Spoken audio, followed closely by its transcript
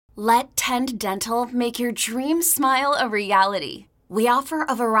Let Tend Dental make your dream smile a reality. We offer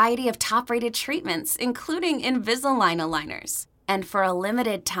a variety of top-rated treatments, including Invisalign aligners. And for a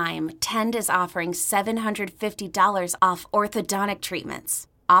limited time, Tend is offering $750 off orthodontic treatments.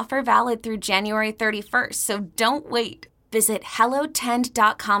 Offer valid through January 31st, so don't wait. Visit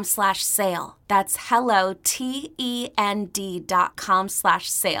hellotend.com/sale. That's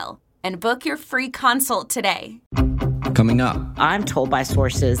hellotend.com/sale. And book your free consult today. Coming up. I'm told by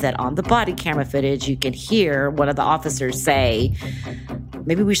sources that on the body camera footage, you can hear one of the officers say,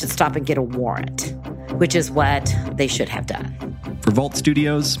 maybe we should stop and get a warrant, which is what they should have done. For Vault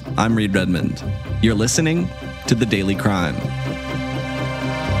Studios, I'm Reed Redmond. You're listening to The Daily Crime.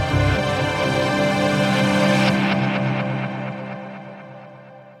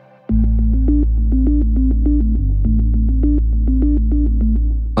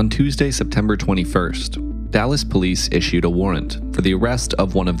 On Tuesday, September 21st, Dallas police issued a warrant for the arrest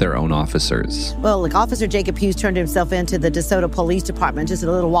of one of their own officers. Well, Officer Jacob Hughes turned himself into the DeSoto Police Department just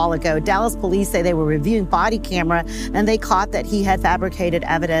a little while ago. Dallas police say they were reviewing body camera and they caught that he had fabricated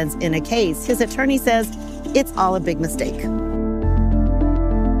evidence in a case. His attorney says it's all a big mistake.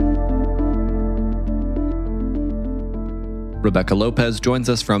 Rebecca Lopez joins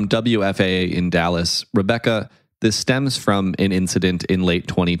us from WFAA in Dallas. Rebecca, this stems from an incident in late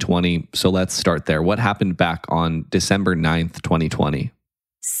 2020, so let's start there. What happened back on December 9th, 2020?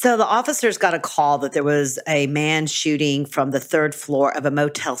 So the officers got a call that there was a man shooting from the third floor of a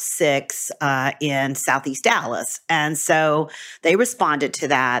Motel 6 in Southeast Dallas. And so they responded to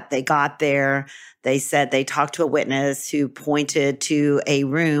that. They got there. They said they talked to a witness who pointed to a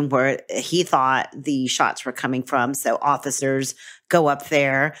room where he thought the shots were coming from. So officers go up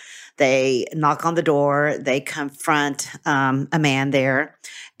there. They knock on the door. They confront a man there.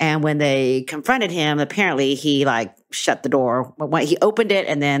 And when they confronted him, apparently he shut the door. He opened it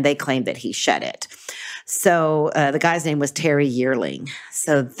and then they claimed that he shut it. So the guy's name was Terry Yearling.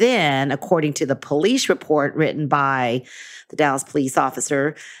 So then, according to the police report written by the Dallas police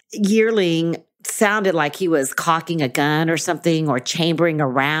officer, Yearling sounded like he was cocking a gun or something or chambering a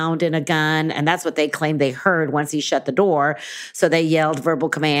round in a gun. And that's what they claimed they heard once he shut the door. So they yelled verbal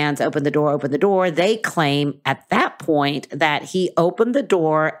commands, open the door, open the door. They claim at that point that he opened the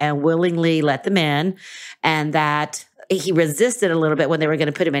door and willingly let them in and that he resisted a little bit when they were going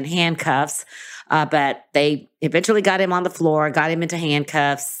to put him in handcuffs. But they eventually got him on the floor, got him into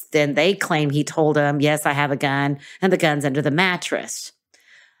handcuffs. Then they claim he told them, yes, I have a gun, and the gun's under the mattress.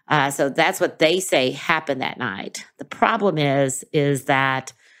 So that's what they say happened that night. The problem is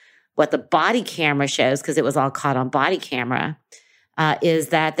that what the body camera shows, because it was all caught on body camera, is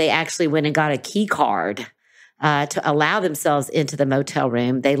that they actually went and got a key card to allow themselves into the motel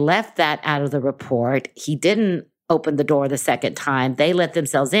room. They left that out of the report. He didn't open the door the second time. They let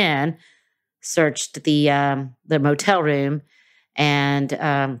themselves in, searched the motel room, and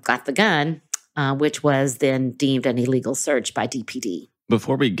got the gun, which was then deemed an illegal search by DPD.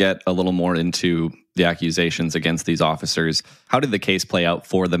 Before we get a little more into the accusations against these officers, how did the case play out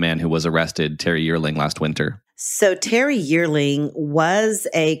for the man who was arrested, Terry Yearling, last winter? So Terry Yearling was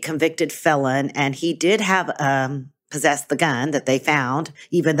a convicted felon, and he did have possessed the gun that they found,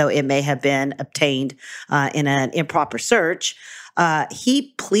 even though it may have been obtained in an improper search.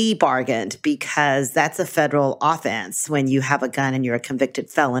 He plea bargained because that's a federal offense when you have a gun and you're a convicted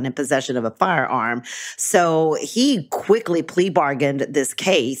felon in possession of a firearm. So he quickly plea bargained this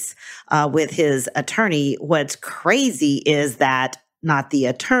case with his attorney. What's crazy is that not the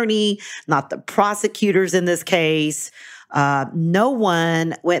attorney, not the prosecutors in this case, no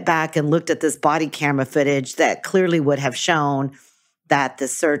one went back and looked at this body camera footage that clearly would have shown that the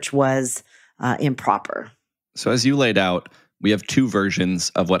search was improper. So as you laid out, we have two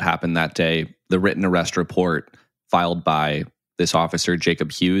versions of what happened that day. The written arrest report filed by this officer,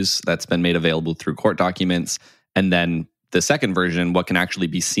 Jacob Hughes, that's been made available through court documents. And then the second version, what can actually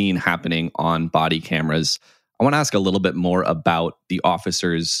be seen happening on body cameras. I want to ask a little bit more about the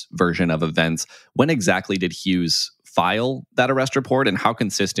officer's version of events. When exactly did Hughes file that arrest report, and how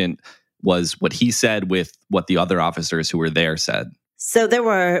consistent was what he said with what the other officers who were there said? So there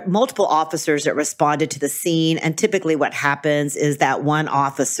were multiple officers that responded to the scene. And typically what happens is that one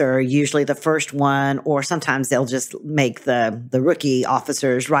officer, usually the first one, or sometimes they'll just make the rookie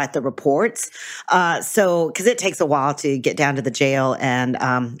officers write the reports. Because it takes a while to get down to the jail and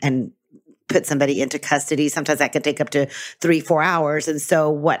put somebody into custody. Sometimes that could take up to 3-4 hours. And so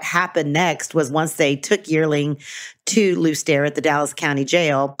what happened next was once they took Yearling to Lew Sterrett at the Dallas County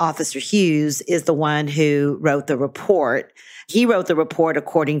Jail, Officer Hughes is the one who wrote the report. He wrote the report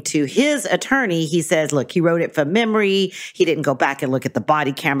according to his attorney. He says, look, he wrote it from memory. He didn't go back and look at the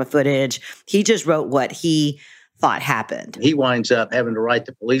body camera footage. He just wrote what he thought happened. He winds up having to write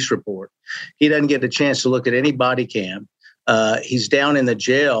the police report. He doesn't get a chance to look at any body cam. He's down in the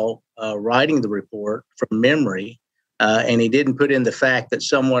jail writing the report from memory. And he didn't put in the fact that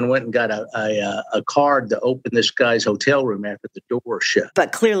someone went and got a card to open this guy's hotel room after the door was shut.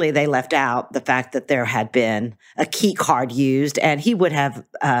 But clearly they left out the fact that there had been a key card used, and he would have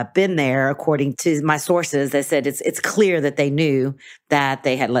been there, according to my sources. They said it's clear that they knew that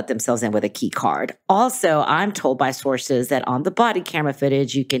they had let themselves in with a key card. Also, I'm told by sources that on the body camera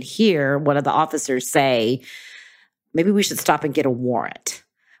footage, you can hear one of the officers say, maybe we should stop and get a warrant,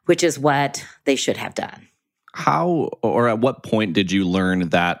 which is what they should have done. How or at what point did you learn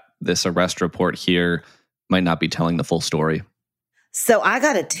that this arrest report here might not be telling the full story? So I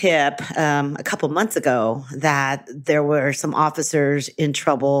got a tip a couple months ago that there were some officers in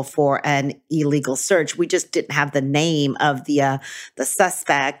trouble for an illegal search. We just didn't have the name of the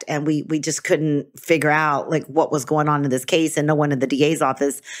suspect, and we just couldn't figure out like what was going on in this case. And no one in the DA's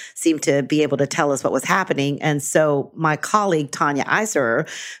office seemed to be able to tell us what was happening. And so my colleague Tanya Iser,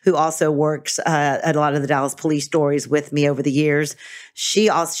 who also works at a lot of the Dallas police stories with me over the years, she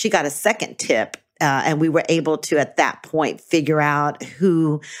got a second tip. And we were able to, at that point, figure out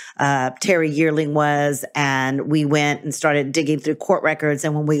who Terry Yearling was. And we went and started digging through court records.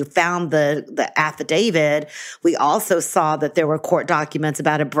 And when we found the affidavit, we also saw that there were court documents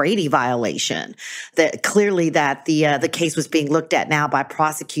about a Brady violation. That clearly that the case was being looked at now by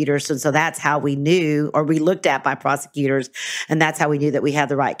prosecutors. And so that's how we knew, or we looked at by prosecutors. And that's how we knew that we had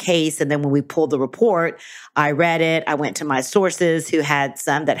the right case. And then when we pulled the report, I read it. I went to my sources who had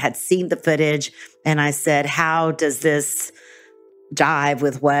some that had seen the footage. And I said, how does this jive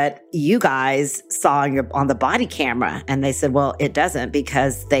with what you guys saw on the body camera? And they said, well, it doesn't,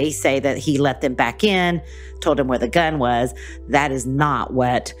 because they say that he let them back in, told them where the gun was. That is not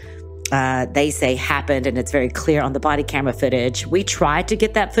what they say happened, and it's very clear on the body camera footage. We tried to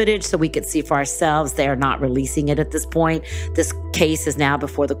get that footage so we could see for ourselves. They are not releasing it at this point. This case is now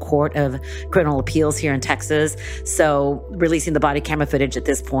before the Court of Criminal Appeals here in Texas. So releasing the body camera footage at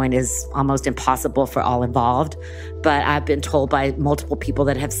this point is almost impossible for all involved. But I've been told by multiple people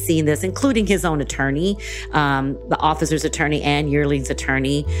that have seen this, including his own attorney, the officer's attorney and Yearling's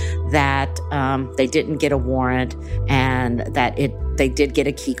attorney, that they didn't get a warrant and that they did get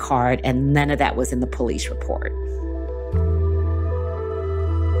a key card, and none of that was in the police report.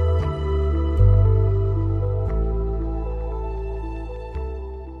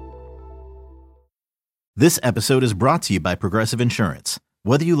 This episode is brought to you by Progressive Insurance.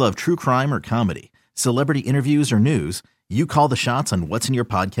 Whether you love true crime or comedy, celebrity interviews or news, you call the shots on what's in your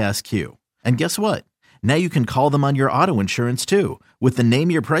podcast queue. And guess what? Now you can call them on your auto insurance too, with the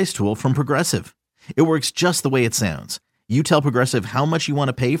Name Your Price tool from Progressive. It works just the way it sounds. You tell Progressive how much you want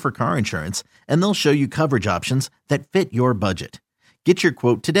to pay for car insurance, and they'll show you coverage options that fit your budget. Get your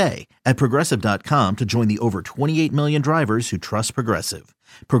quote today at Progressive.com to join the over 28 million drivers who trust Progressive.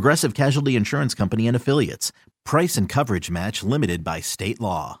 Progressive Casualty Insurance Company and Affiliates. Price and coverage match limited by state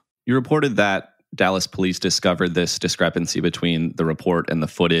law. You reported that Dallas police discovered this discrepancy between the report and the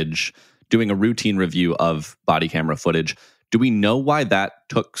footage, doing a routine review of body camera footage. Do we know why that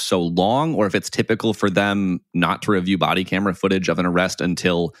took so long, or if it's typical for them not to review body camera footage of an arrest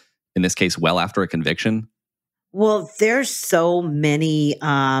until, in this case, well after a conviction? Well, there's so many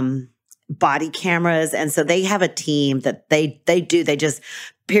body cameras, and so they have a team that they just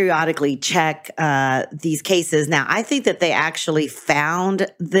periodically check these cases. Now, I think that they actually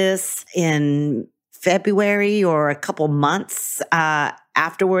found this in February or a couple months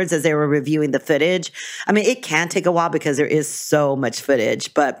afterwards as they were reviewing the footage. I mean, it can take a while because there is so much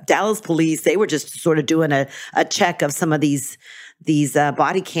footage, but Dallas police, they were just sort of doing a check of some of these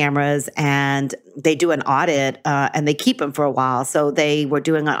body cameras, and they do an audit and they keep them for a while. So they were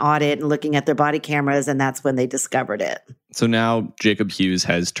doing an audit and looking at their body cameras, and that's when they discovered it. So now Jacob Hughes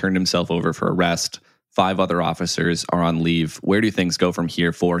has turned himself over for arrest. 5 other officers are on leave. Where do things go from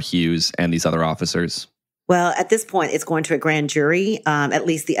here for Hughes and these other officers? Well, at this point, it's going to a grand jury. At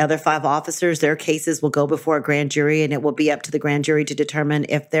least the other 5 officers, their cases will go before a grand jury, and it will be up to the grand jury to determine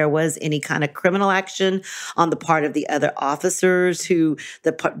if there was any kind of criminal action on the part of the other officers who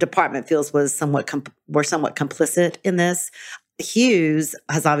the department feels were somewhat complicit in this. Hughes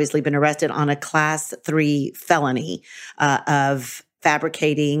has obviously been arrested on a Class 3 felony of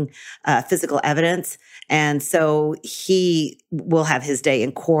fabricating physical evidence. And so he will have his day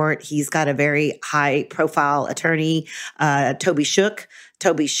in court. He's got a very high-profile attorney, Toby Shook.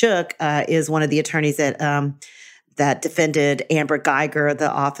 Toby Shook is one of the attorneys that that defended Amber Geiger,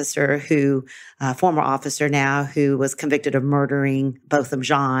 the officer who, former officer now, who was convicted of murdering Botham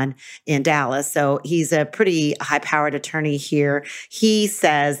Jean in Dallas. So he's a pretty high-powered attorney here. He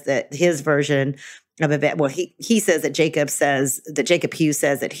says that his version of event, well, he says that Jacob Hughes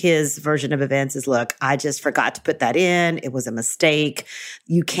says that his version of events is, look, I just forgot to put that in. It was a mistake.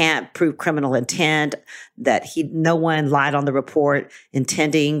 You can't prove criminal intent, that no one lied on the report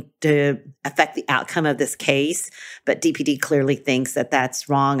intending to affect the outcome of this case. But DPD clearly thinks that that's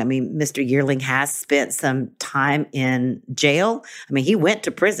wrong. I mean, Mr. Yearling has spent some time in jail. I mean, he went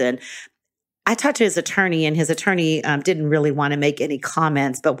to prison. I talked to his attorney, and his attorney didn't really want to make any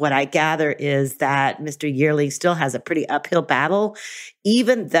comments. But what I gather is that Mr. Yearling still has a pretty uphill battle,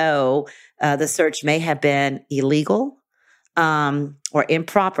 even though the search may have been illegal or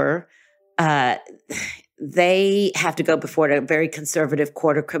improper. They have to go before a very conservative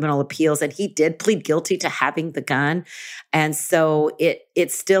court of criminal appeals, and he did plead guilty to having the gun. And so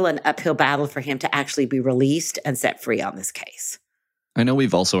it's still an uphill battle for him to actually be released and set free on this case. I know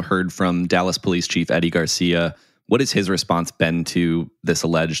we've also heard from Dallas Police Chief Eddie Garcia. What has his response been to this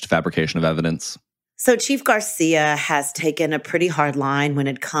alleged fabrication of evidence? So Chief Garcia has taken a pretty hard line when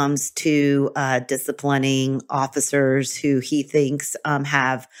it comes to disciplining officers who he thinks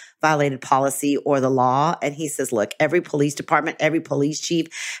have violated policy or the law. And he says, look, every police department, every police chief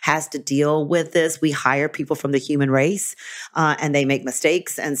has to deal with this. We hire people from the human race and they make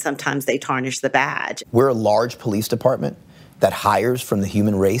mistakes, and sometimes they tarnish the badge. We're a large police department that hires from the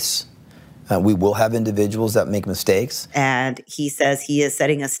human race. We will have individuals that make mistakes. And he says he is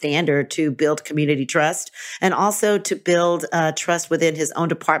setting a standard to build community trust and also to build trust within his own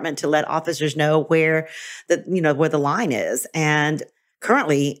department to let officers know where the line is. And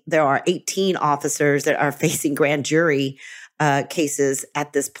currently there are 18 officers that are facing grand jury cases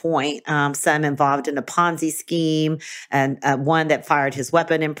at this point, some involved in a Ponzi scheme, and one that fired his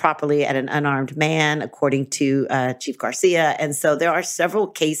weapon improperly at an unarmed man, according to Chief Garcia. And so there are several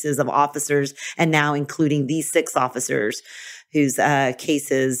cases of officers, and now including these 6 officers whose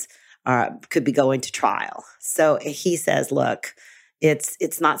cases could be going to trial. So he says, look,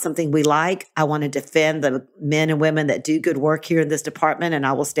 it's not something we like. I want to defend the men and women that do good work here in this department, and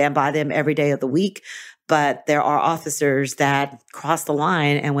I will stand by them every day of the week. But there are officers that cross the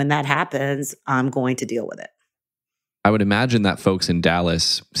line, and when that happens, I'm going to deal with it. I would imagine that folks in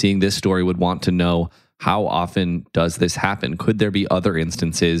Dallas seeing this story would want to know, how often does this happen? Could there be other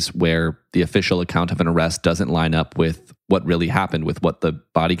instances where the official account of an arrest doesn't line up with what really happened, with what the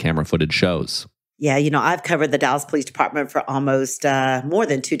body camera footage shows? Yeah, I've covered the Dallas Police Department for almost more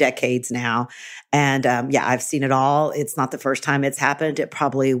than 2 decades now. And I've seen it all. It's not the first time it's happened. It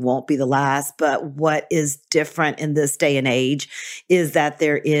probably won't be the last. But what is different in this day and age is that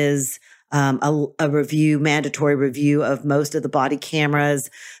there is a mandatory review of most of the body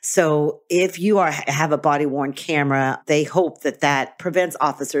cameras. So if you have a body-worn camera, they hope that prevents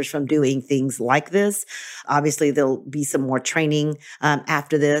officers from doing things like this. Obviously, there'll be some more training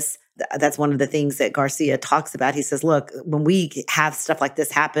after this. That's one of the things that Garcia talks about. He says, look, when we have stuff like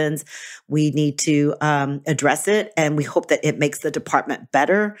this happens, we need to address it. And we hope that it makes the department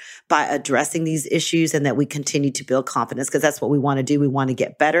better by addressing these issues, and that we continue to build confidence, because that's what we want to do. We want to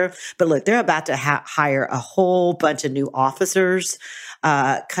get better. But look, they're about to hire a whole bunch of new officers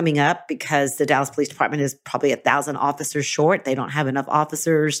coming up, because the Dallas Police Department is probably 1,000 officers short. They don't have enough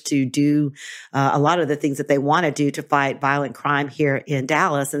officers to do a lot of the things that they want to do to fight violent crime here in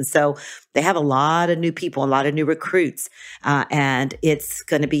Dallas. And so they have a lot of new people, a lot of new recruits, and it's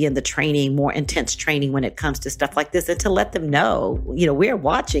going to be in the training, more intense training when it comes to stuff like this, and to let them know, we're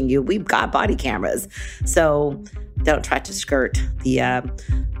watching you. We've got body cameras. So don't try to skirt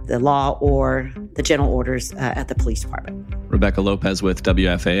the law or the general orders at the police department. Rebecca Lopez with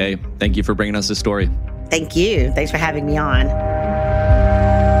WFAA. Thank you for bringing us this story. Thank you. Thanks for having me on.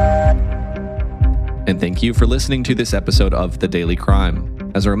 And thank you for listening to this episode of The Daily Crime.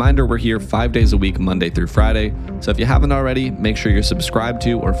 As a reminder, we're here 5 days a week, Monday through Friday. So if you haven't already, make sure you're subscribed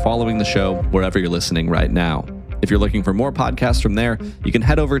to or following the show wherever you're listening right now. If you're looking for more podcasts from there, you can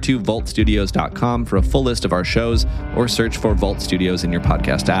head over to vaultstudios.com for a full list of our shows, or search for Vault Studios in your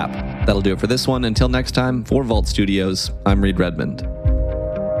podcast app. That'll do it for this one. Until next time, for Vault Studios, I'm Reed Redmond.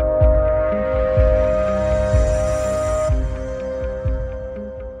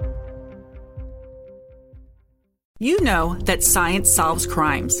 You know that science solves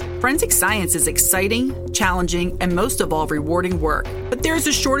crimes. Forensic science is exciting, challenging, and most of all, rewarding work. But there is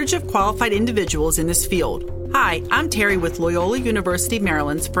a shortage of qualified individuals in this field. Hi, I'm Terry with Loyola University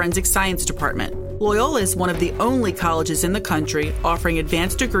Maryland's Forensic Science Department. Loyola is one of the only colleges in the country offering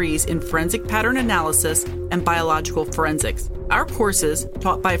advanced degrees in forensic pattern analysis and biological forensics. Our courses,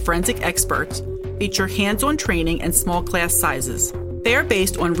 taught by forensic experts, feature hands-on training and small class sizes. They are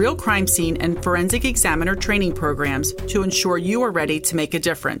based on real crime scene and forensic examiner training programs to ensure you are ready to make a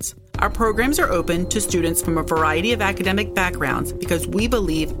difference. Our programs are open to students from a variety of academic backgrounds because we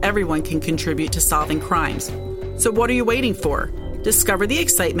believe everyone can contribute to solving crimes. So what are you waiting for? Discover the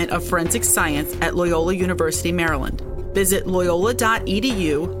excitement of forensic science at Loyola University, Maryland. Visit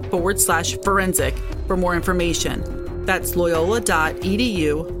loyola.edu/forensic for more information. That's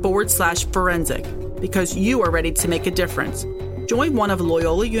loyola.edu/forensic, because you are ready to make a difference. Join one of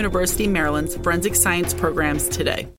Loyola University, Maryland's forensic science programs today.